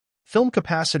Film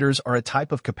capacitors are a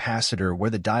type of capacitor where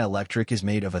the dielectric is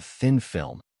made of a thin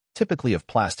film, typically of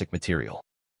plastic material.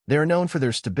 They are known for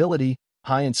their stability,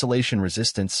 high insulation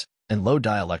resistance, and low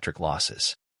dielectric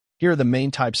losses. Here are the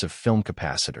main types of film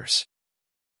capacitors.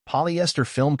 Polyester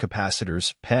film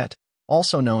capacitors, PET,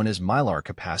 also known as mylar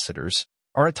capacitors,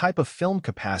 are a type of film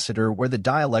capacitor where the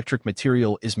dielectric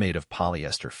material is made of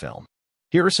polyester film.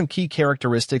 Here are some key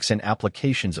characteristics and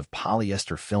applications of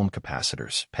polyester film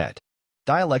capacitors, PET.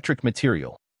 Dielectric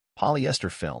material,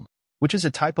 polyester film, which is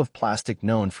a type of plastic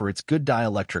known for its good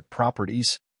dielectric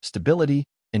properties, stability,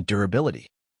 and durability.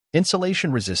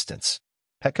 Insulation resistance.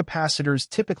 PET capacitors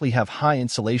typically have high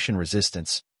insulation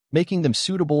resistance, making them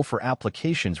suitable for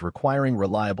applications requiring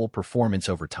reliable performance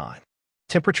over time.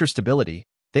 Temperature stability.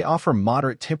 They offer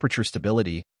moderate temperature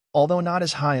stability, although not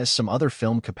as high as some other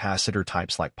film capacitor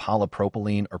types like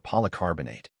polypropylene or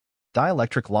polycarbonate.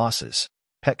 Dielectric losses.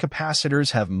 PET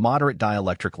capacitors have moderate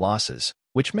dielectric losses,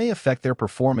 which may affect their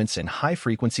performance in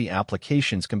high-frequency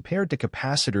applications compared to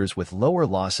capacitors with lower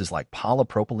losses like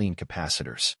polypropylene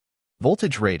capacitors.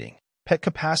 Voltage rating. PET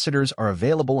capacitors are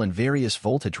available in various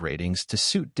voltage ratings to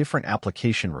suit different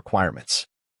application requirements.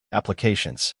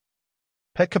 Applications.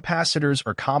 PET capacitors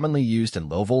are commonly used in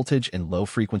low-voltage and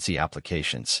low-frequency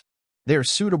applications. They are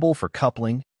suitable for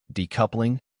coupling,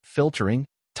 decoupling, filtering,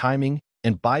 timing,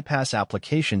 and bypass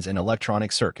applications in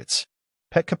electronic circuits.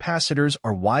 PET capacitors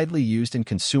are widely used in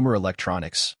consumer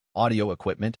electronics, audio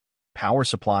equipment, power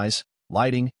supplies,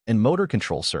 lighting, and motor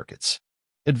control circuits.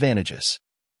 Advantages.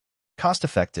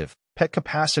 Cost-effective. PET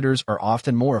capacitors are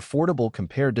often more affordable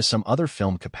compared to some other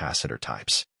film capacitor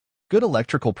types. Good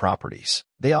electrical properties.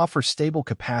 They offer stable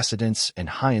capacitance and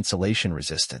high insulation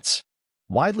resistance.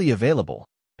 Widely available.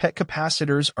 PET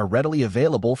capacitors are readily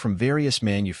available from various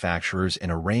manufacturers in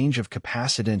a range of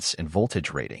capacitance and voltage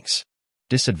ratings.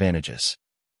 Disadvantages.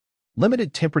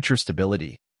 Limited temperature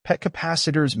stability. PET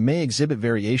capacitors may exhibit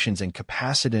variations in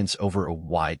capacitance over a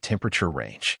wide temperature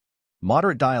range.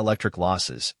 Moderate dielectric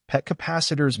losses. PET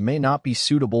capacitors may not be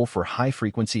suitable for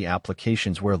high-frequency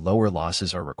applications where lower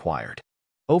losses are required.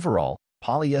 Overall,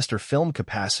 polyester film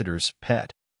capacitors,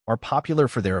 PET, are popular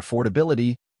for their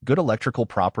affordability, good electrical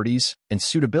properties, and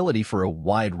suitability for a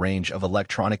wide range of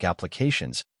electronic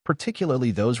applications, particularly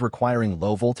those requiring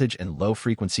low voltage and low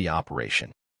frequency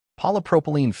operation.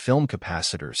 Polypropylene film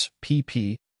capacitors,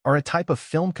 PP, are a type of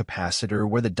film capacitor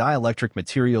where the dielectric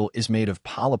material is made of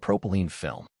polypropylene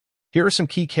film. Here are some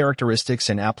key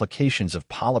characteristics and applications of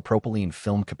polypropylene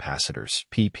film capacitors,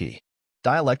 PP.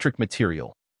 Dielectric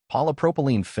material,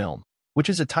 polypropylene film, which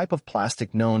is a type of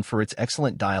plastic known for its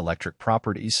excellent dielectric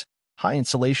properties, high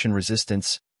insulation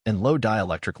resistance, and low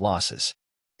dielectric losses.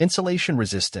 Insulation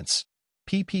resistance.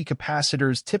 PP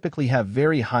capacitors typically have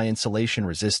very high insulation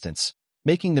resistance,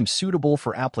 making them suitable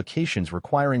for applications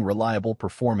requiring reliable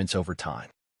performance over time.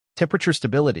 Temperature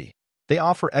stability. They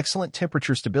offer excellent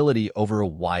temperature stability over a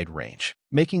wide range,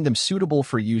 making them suitable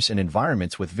for use in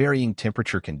environments with varying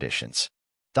temperature conditions.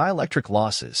 Dielectric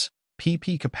losses.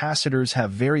 PP capacitors have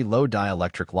very low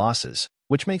dielectric losses,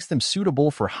 which makes them suitable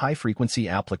for high-frequency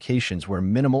applications where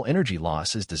minimal energy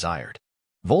loss is desired.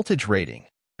 Voltage rating.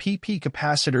 PP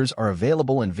capacitors are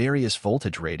available in various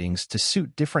voltage ratings to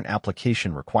suit different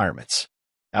application requirements.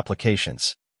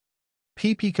 Applications.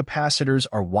 PP capacitors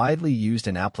are widely used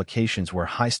in applications where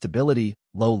high stability,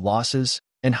 low losses,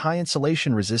 and high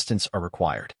insulation resistance are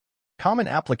required. Common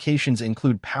applications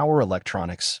include power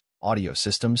electronics, audio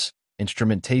systems,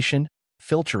 instrumentation,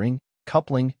 filtering,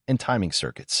 coupling, and timing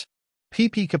circuits.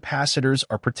 PP capacitors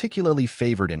are particularly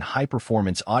favored in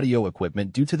high-performance audio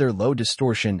equipment due to their low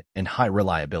distortion and high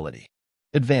reliability.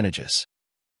 Advantages.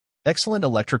 Excellent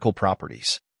electrical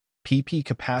properties. PP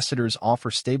capacitors offer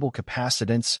stable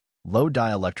capacitance, low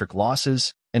dielectric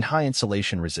losses, and high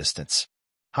insulation resistance.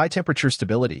 High temperature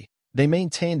stability. They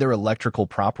maintain their electrical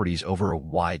properties over a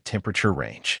wide temperature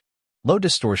range. Low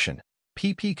distortion.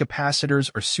 PP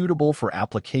capacitors are suitable for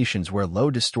applications where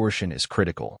low distortion is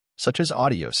critical, such as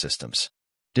audio systems.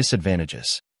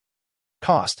 Disadvantages.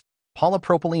 Cost.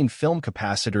 Polypropylene film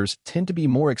capacitors tend to be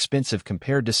more expensive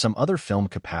compared to some other film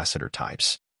capacitor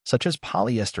types, such as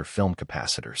polyester film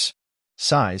capacitors.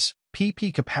 Size.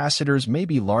 PP capacitors may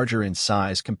be larger in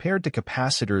size compared to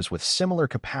capacitors with similar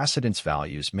capacitance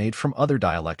values made from other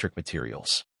dielectric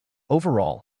materials.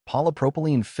 Overall,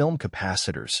 polypropylene film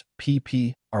capacitors,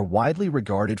 PP, are widely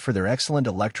regarded for their excellent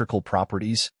electrical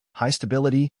properties, high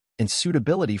stability, and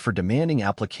suitability for demanding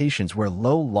applications where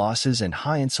low losses and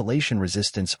high insulation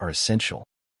resistance are essential.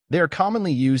 They are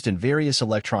commonly used in various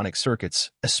electronic circuits,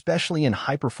 especially in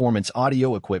high-performance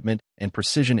audio equipment and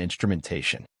precision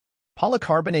instrumentation.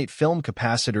 Polycarbonate film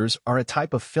capacitors are a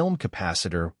type of film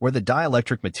capacitor where the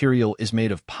dielectric material is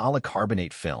made of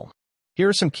polycarbonate film. Here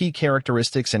are some key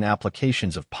characteristics and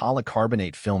applications of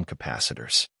polycarbonate film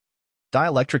capacitors.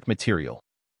 Dielectric material.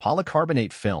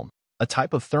 Polycarbonate film, a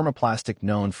type of thermoplastic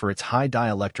known for its high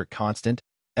dielectric constant,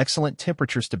 excellent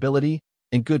temperature stability,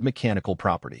 and good mechanical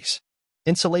properties.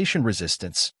 Insulation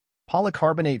resistance.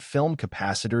 Polycarbonate film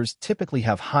capacitors typically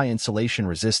have high insulation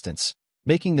resistance,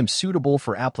 making them suitable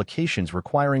for applications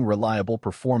requiring reliable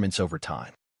performance over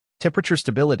time. Temperature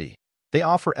stability. They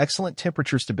offer excellent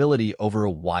temperature stability over a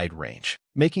wide range,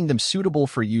 making them suitable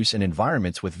for use in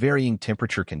environments with varying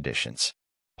temperature conditions.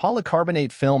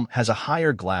 Polycarbonate film has a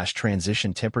higher glass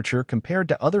transition temperature compared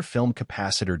to other film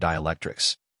capacitor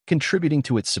dielectrics, contributing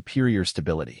to its superior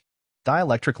stability.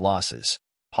 Dielectric losses.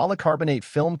 Polycarbonate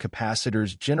film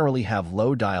capacitors generally have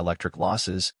low dielectric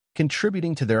losses,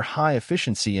 contributing to their high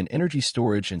efficiency in energy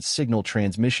storage and signal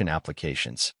transmission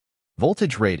applications.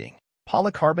 Voltage rating.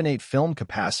 Polycarbonate film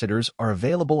capacitors are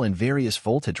available in various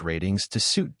voltage ratings to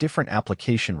suit different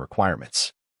application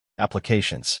requirements.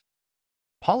 Applications.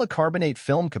 Polycarbonate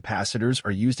film capacitors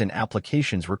are used in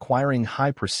applications requiring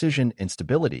high precision and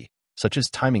stability, such as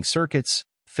timing circuits,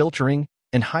 filtering,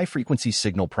 and high-frequency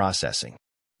signal processing.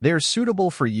 They are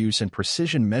suitable for use in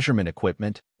precision measurement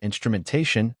equipment,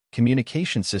 instrumentation,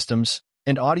 communication systems,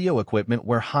 and audio equipment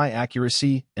where high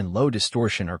accuracy and low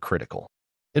distortion are critical.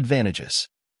 Advantages.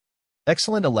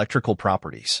 Excellent electrical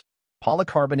properties.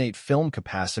 Polycarbonate film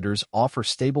capacitors offer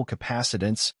stable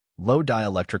capacitance, low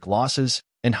dielectric losses,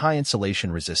 and high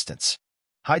insulation resistance.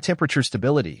 High temperature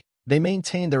stability. They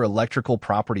maintain their electrical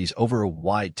properties over a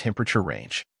wide temperature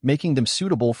range, making them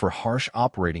suitable for harsh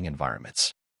operating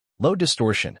environments. Low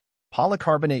distortion.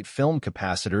 Polycarbonate film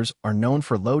capacitors are known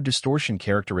for low distortion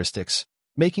characteristics,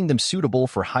 making them suitable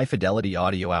for high-fidelity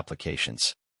audio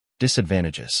applications.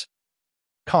 Disadvantages.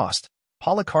 Cost.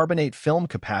 Polycarbonate film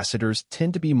capacitors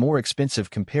tend to be more expensive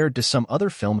compared to some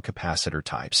other film capacitor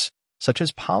types, such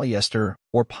as polyester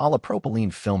or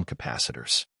polypropylene film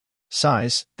capacitors.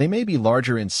 Size. They may be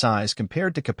larger in size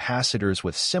compared to capacitors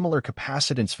with similar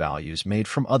capacitance values made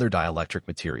from other dielectric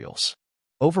materials.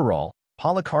 Overall,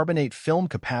 polycarbonate film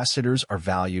capacitors are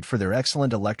valued for their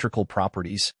excellent electrical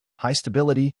properties, high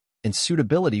stability, and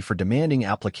suitability for demanding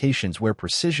applications where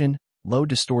precision, low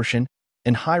distortion,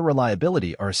 and high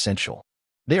reliability are essential.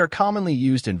 They are commonly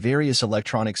used in various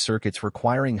electronic circuits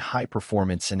requiring high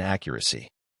performance and accuracy.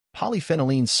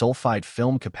 Polyphenylene sulfide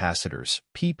film capacitors,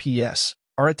 PPS,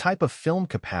 are a type of film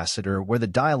capacitor where the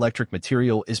dielectric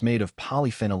material is made of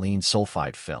polyphenylene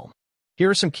sulfide film. Here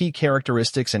are some key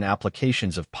characteristics and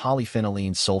applications of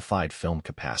polyphenylene sulfide film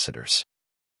capacitors.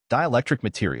 Dielectric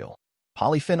material.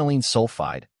 Polyphenylene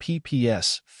sulfide,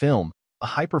 PPS, film, a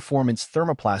high-performance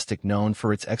thermoplastic known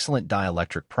for its excellent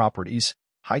dielectric properties,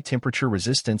 high temperature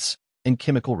resistance, and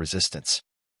chemical resistance.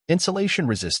 Insulation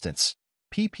resistance.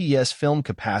 PPS film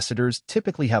capacitors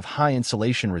typically have high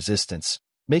insulation resistance,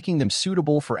 making them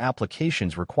suitable for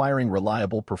applications requiring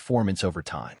reliable performance over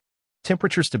time.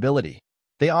 Temperature stability.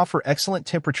 They offer excellent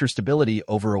temperature stability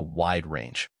over a wide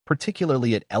range,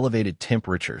 particularly at elevated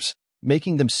temperatures,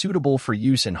 making them suitable for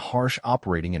use in harsh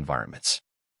operating environments.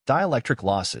 Dielectric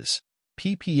losses.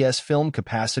 PPS film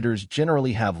capacitors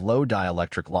generally have low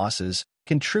dielectric losses,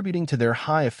 contributing to their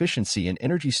high efficiency in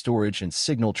energy storage and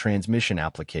signal transmission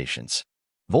applications.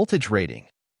 Voltage rating.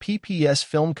 PPS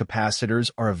film capacitors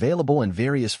are available in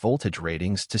various voltage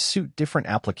ratings to suit different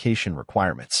application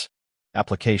requirements.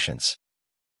 Applications.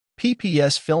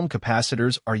 PPS film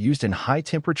capacitors are used in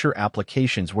high-temperature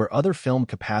applications where other film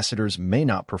capacitors may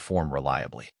not perform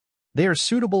reliably. They are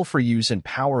suitable for use in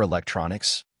power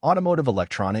electronics, automotive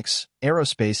electronics,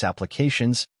 aerospace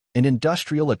applications, and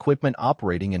industrial equipment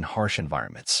operating in harsh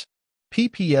environments.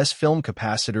 PPS film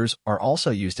capacitors are also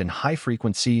used in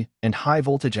high-frequency and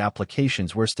high-voltage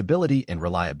applications where stability and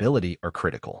reliability are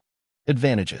critical.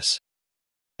 Advantages.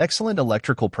 Excellent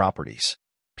electrical properties.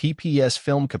 PPS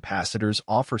film capacitors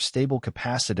offer stable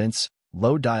capacitance,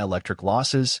 low dielectric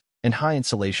losses, and high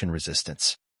insulation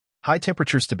resistance. High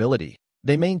temperature stability.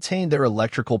 They maintain their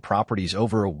electrical properties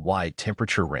over a wide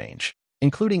temperature range,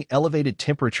 including elevated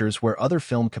temperatures where other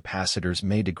film capacitors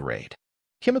may degrade.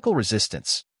 Chemical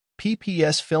resistance.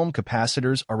 PPS film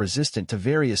capacitors are resistant to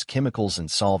various chemicals and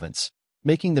solvents,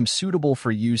 making them suitable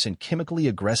for use in chemically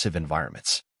aggressive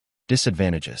environments.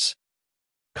 Disadvantages.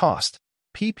 Cost.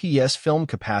 PPS film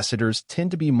capacitors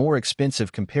tend to be more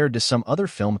expensive compared to some other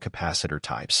film capacitor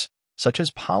types, such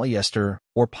as polyester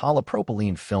or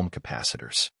polypropylene film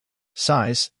capacitors.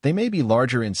 Size. They may be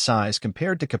larger in size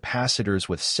compared to capacitors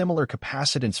with similar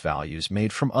capacitance values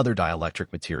made from other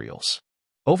dielectric materials.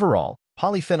 Overall,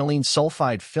 Polyphenylene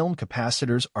sulfide film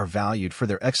capacitors are valued for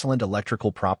their excellent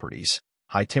electrical properties,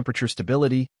 high temperature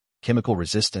stability, chemical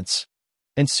resistance,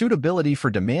 and suitability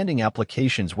for demanding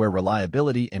applications where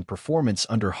reliability and performance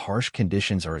under harsh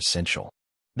conditions are essential.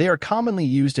 They are commonly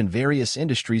used in various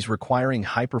industries requiring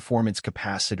high-performance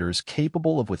capacitors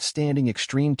capable of withstanding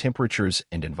extreme temperatures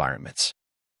and environments.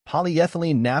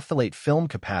 Polyethylene naphthalate film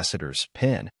capacitors,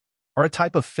 PEN, are a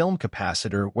type of film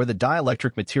capacitor where the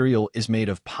dielectric material is made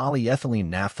of polyethylene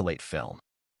naphthalate film.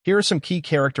 Here are some key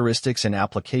characteristics and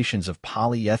applications of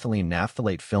polyethylene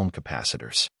naphthalate film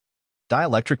capacitors.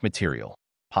 Dielectric material.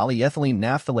 Polyethylene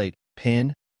naphthalate,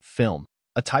 PEN, film,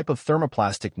 a type of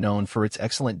thermoplastic known for its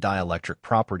excellent dielectric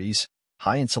properties,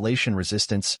 high insulation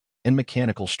resistance, and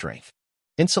mechanical strength.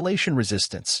 Insulation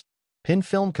resistance. PEN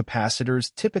film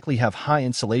capacitors typically have high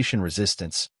insulation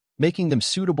resistance, making them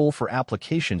suitable for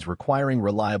applications requiring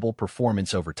reliable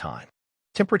performance over time.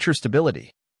 Temperature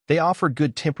stability. They offer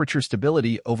good temperature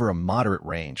stability over a moderate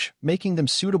range, making them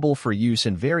suitable for use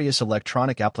in various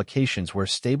electronic applications where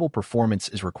stable performance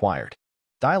is required.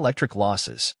 Dielectric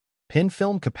losses. PEN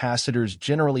film capacitors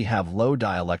generally have low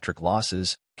dielectric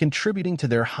losses, contributing to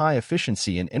their high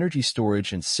efficiency in energy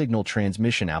storage and signal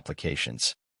transmission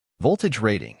applications. Voltage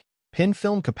rating. PEN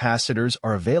film capacitors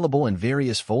are available in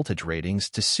various voltage ratings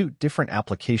to suit different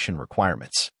application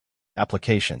requirements.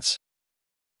 Applications.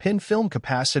 PEN film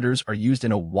capacitors are used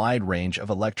in a wide range of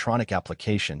electronic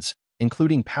applications,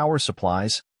 including power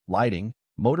supplies, lighting,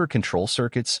 motor control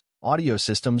circuits, audio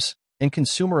systems, and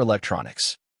consumer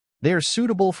electronics. They are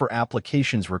suitable for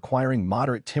applications requiring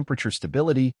moderate temperature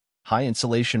stability, high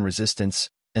insulation resistance,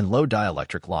 and low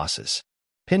dielectric losses.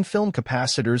 PEN film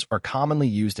capacitors are commonly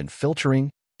used in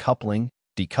filtering, coupling,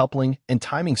 decoupling, and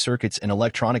timing circuits in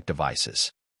electronic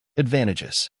devices.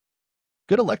 Advantages.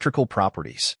 Good electrical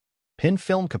properties. PEN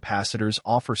film capacitors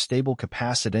offer stable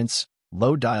capacitance,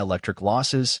 low dielectric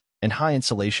losses, and high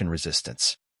insulation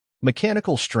resistance.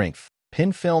 Mechanical strength.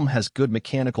 PEN film has good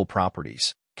mechanical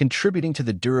properties, contributing to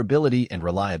the durability and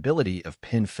reliability of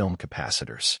PEN film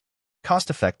capacitors.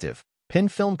 Cost-effective. PEN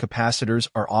film capacitors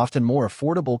are often more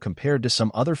affordable compared to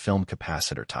some other film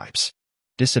capacitor types.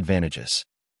 Disadvantages.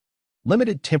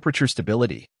 Limited temperature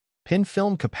stability. PEN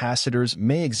film capacitors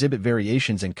may exhibit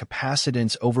variations in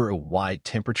capacitance over a wide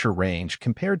temperature range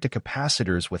compared to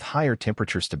capacitors with higher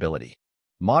temperature stability.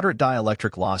 Moderate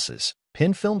dielectric losses.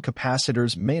 PEN film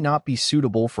capacitors may not be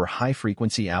suitable for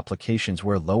high-frequency applications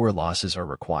where lower losses are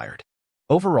required.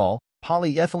 Overall,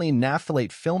 polyethylene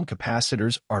naphthalate film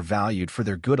capacitors are valued for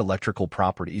their good electrical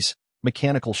properties,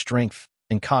 mechanical strength,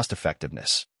 and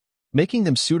cost-effectiveness, making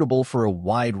them suitable for a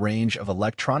wide range of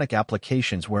electronic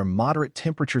applications where moderate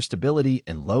temperature stability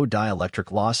and low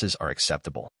dielectric losses are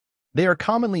acceptable. They are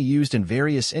commonly used in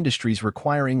various industries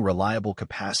requiring reliable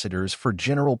capacitors for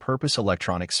general-purpose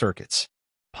electronic circuits.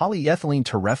 Polyethylene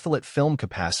terephthalate film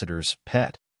capacitors,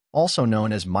 PET, also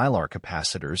known as mylar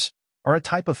capacitors, are a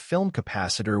type of film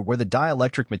capacitor where the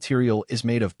dielectric material is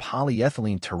made of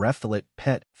polyethylene terephthalate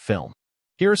PET film.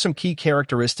 Here are some key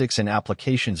characteristics and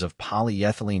applications of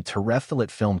polyethylene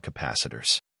terephthalate film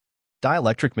capacitors.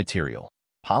 Dielectric material.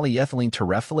 Polyethylene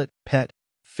terephthalate PET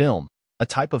film, a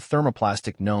type of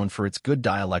thermoplastic known for its good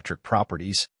dielectric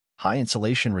properties, high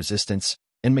insulation resistance,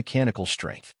 and mechanical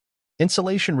strength.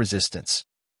 Insulation resistance.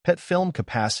 PET film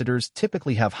capacitors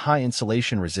typically have high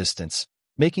insulation resistance,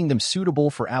 making them suitable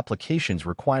for applications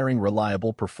requiring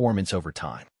reliable performance over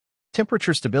time.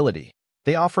 Temperature stability.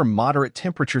 They offer moderate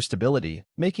temperature stability,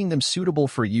 making them suitable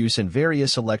for use in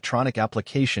various electronic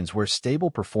applications where stable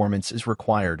performance is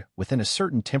required within a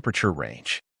certain temperature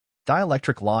range.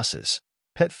 Dielectric losses.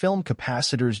 PET film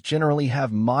capacitors generally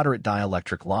have moderate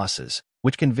dielectric losses,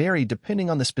 which can vary depending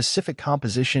on the specific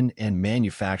composition and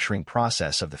manufacturing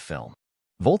process of the film.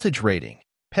 Voltage rating.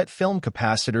 PET film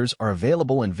capacitors are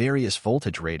available in various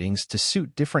voltage ratings to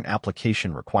suit different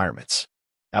application requirements.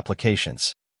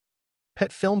 Applications.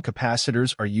 PET film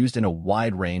capacitors are used in a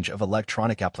wide range of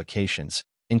electronic applications,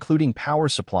 including power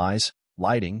supplies,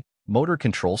 lighting, motor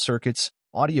control circuits,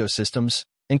 audio systems,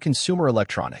 and consumer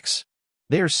electronics.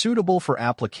 They are suitable for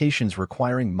applications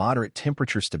requiring moderate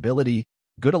temperature stability,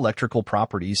 good electrical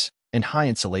properties, and high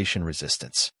insulation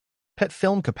resistance. PET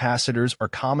film capacitors are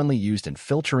commonly used in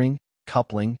filtering,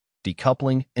 coupling,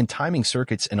 decoupling, and timing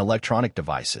circuits in electronic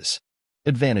devices.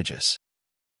 Advantages.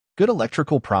 Good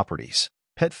electrical properties.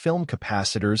 PET film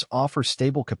capacitors offer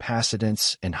stable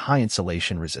capacitance and high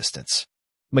insulation resistance.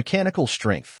 Mechanical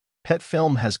strength. PET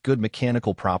film has good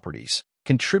mechanical properties,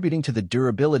 contributing to the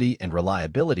durability and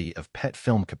reliability of PET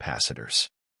film capacitors.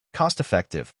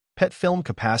 Cost-effective. PET film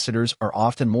capacitors are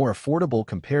often more affordable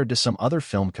compared to some other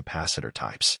film capacitor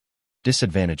types.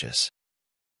 Disadvantages.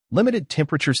 Limited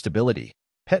temperature stability.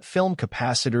 PET film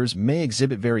capacitors may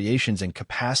exhibit variations in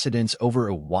capacitance over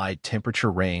a wide temperature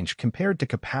range compared to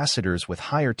capacitors with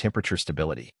higher temperature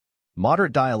stability.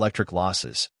 Moderate dielectric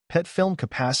losses. PET film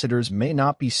capacitors may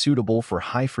not be suitable for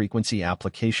high-frequency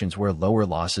applications where lower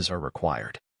losses are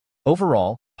required.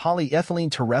 Overall,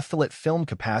 polyethylene terephthalate film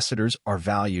capacitors are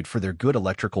valued for their good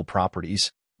electrical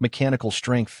properties, mechanical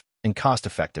strength, and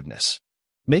cost-effectiveness,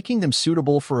 making them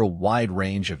suitable for a wide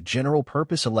range of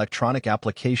general-purpose electronic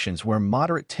applications where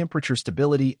moderate temperature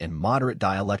stability and moderate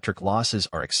dielectric losses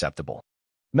are acceptable.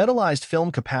 Metallized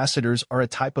film capacitors are a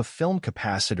type of film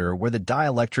capacitor where the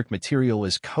dielectric material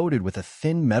is coated with a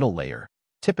thin metal layer,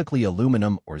 typically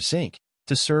aluminum or zinc,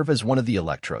 to serve as one of the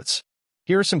electrodes.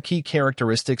 Here are some key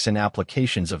characteristics and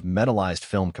applications of metallized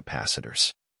film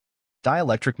capacitors.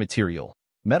 Dielectric material.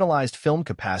 Metallized film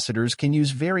capacitors can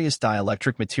use various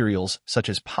dielectric materials such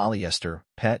as polyester,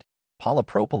 PET,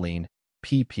 polypropylene,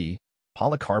 PP,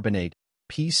 polycarbonate,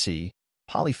 PC,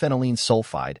 polyphenylene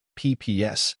sulfide,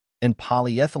 PPS, and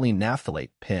polyethylene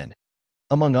naphthalate, PEN,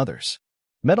 among others.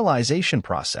 Metallization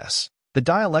process. The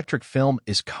dielectric film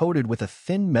is coated with a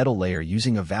thin metal layer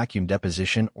using a vacuum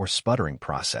deposition or sputtering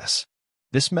process.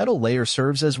 This metal layer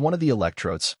serves as one of the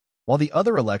electrodes, while the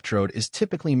other electrode is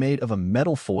typically made of a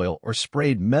metal foil or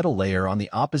sprayed metal layer on the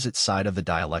opposite side of the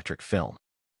dielectric film.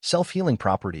 Self-healing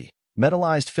property.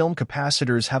 Metallized film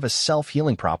capacitors have a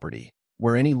self-healing property,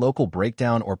 where any local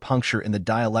breakdown or puncture in the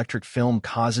dielectric film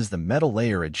causes the metal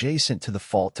layer adjacent to the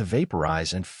fault to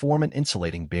vaporize and form an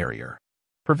insulating barrier,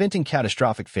 preventing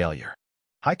catastrophic failure.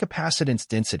 High capacitance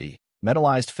density.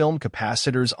 Metallized film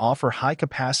capacitors offer high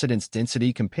capacitance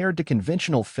density compared to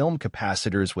conventional film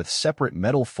capacitors with separate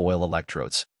metal foil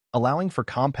electrodes, allowing for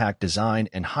compact design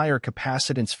and higher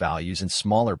capacitance values in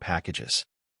smaller packages.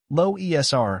 Low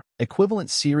ESR,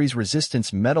 equivalent series resistance.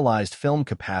 Metallized film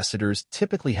capacitors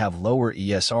typically have lower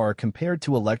ESR compared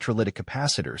to electrolytic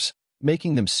capacitors,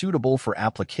 making them suitable for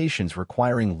applications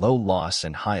requiring low loss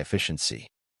and high efficiency.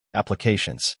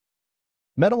 Applications.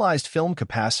 Metallized film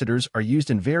capacitors are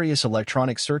used in various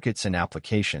electronic circuits and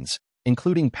applications,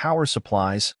 including power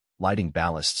supplies, lighting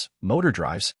ballasts, motor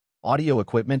drives, audio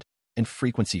equipment, and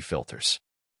frequency filters.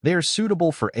 They are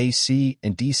suitable for AC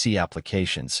and DC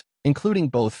applications, including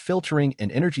both filtering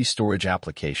and energy storage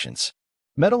applications.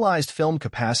 Metallized film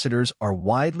capacitors are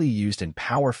widely used in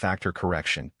power factor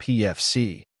correction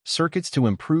 (PFC) circuits to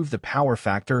improve the power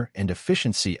factor and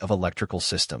efficiency of electrical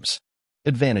systems.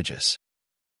 Advantages.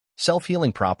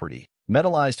 Self-healing property.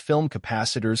 Metallized film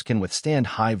capacitors can withstand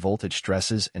high voltage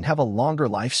stresses and have a longer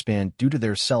lifespan due to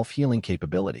their self-healing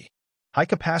capability. High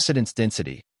capacitance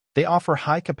density. They offer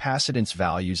high capacitance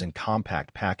values in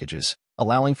compact packages,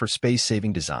 allowing for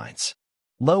space-saving designs.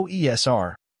 Low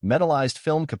ESR. Metallized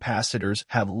film capacitors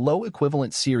have low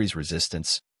equivalent series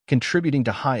resistance, contributing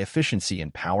to high efficiency in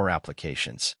power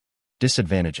applications.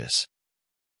 Disadvantages.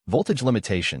 Voltage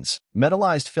limitations.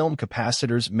 Metallized film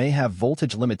capacitors may have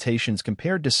voltage limitations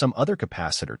compared to some other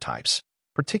capacitor types,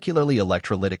 particularly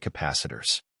electrolytic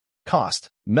capacitors. Cost.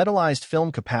 Metallized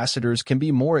film capacitors can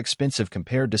be more expensive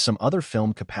compared to some other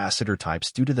film capacitor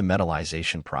types due to the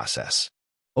metallization process.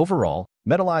 Overall,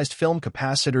 metallized film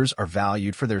capacitors are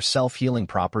valued for their self-healing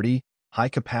property, high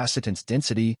capacitance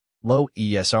density, low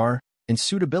ESR, and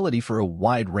suitability for a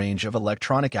wide range of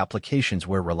electronic applications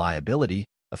where reliability,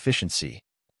 efficiency,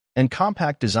 and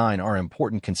compact design are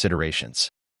important considerations.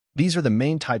 These are the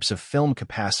main types of film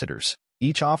capacitors,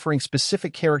 each offering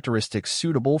specific characteristics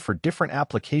suitable for different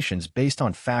applications based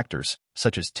on factors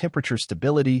such as temperature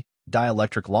stability,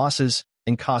 dielectric losses,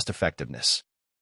 and cost effectiveness.